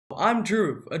I'm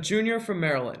Drew, a junior from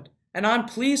Maryland, and I'm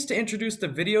pleased to introduce the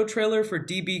video trailer for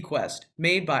DBQuest,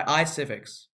 made by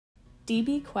iCivics.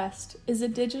 DBQuest is a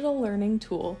digital learning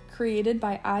tool created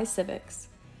by iCivics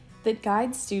that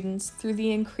guides students through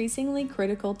the increasingly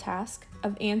critical task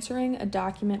of answering a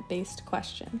document-based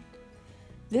question.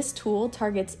 This tool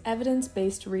targets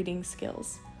evidence-based reading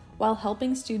skills while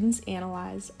helping students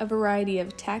analyze a variety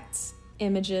of texts,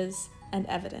 images, and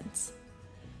evidence.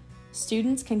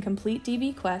 Students can complete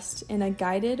DBQuest in a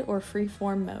guided or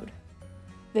free-form mode.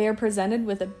 They are presented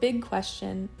with a big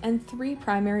question and 3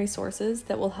 primary sources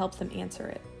that will help them answer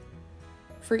it.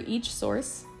 For each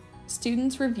source,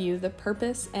 students review the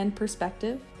purpose and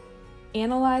perspective,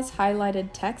 analyze highlighted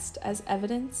text as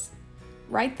evidence,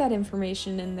 write that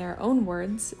information in their own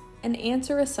words, and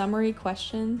answer a summary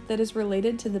question that is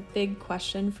related to the big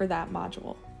question for that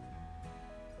module.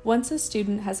 Once a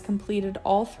student has completed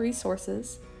all 3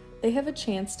 sources, they have a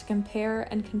chance to compare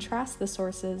and contrast the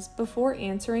sources before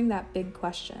answering that big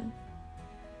question.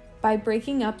 By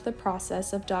breaking up the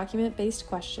process of document-based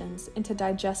questions into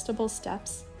digestible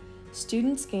steps,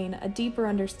 students gain a deeper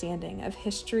understanding of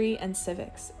history and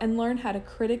civics and learn how to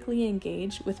critically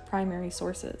engage with primary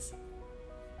sources.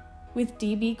 With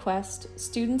DBQuest,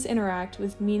 students interact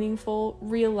with meaningful,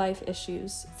 real-life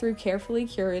issues through carefully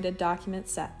curated document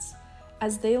sets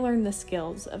as they learn the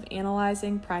skills of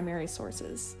analyzing primary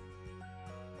sources.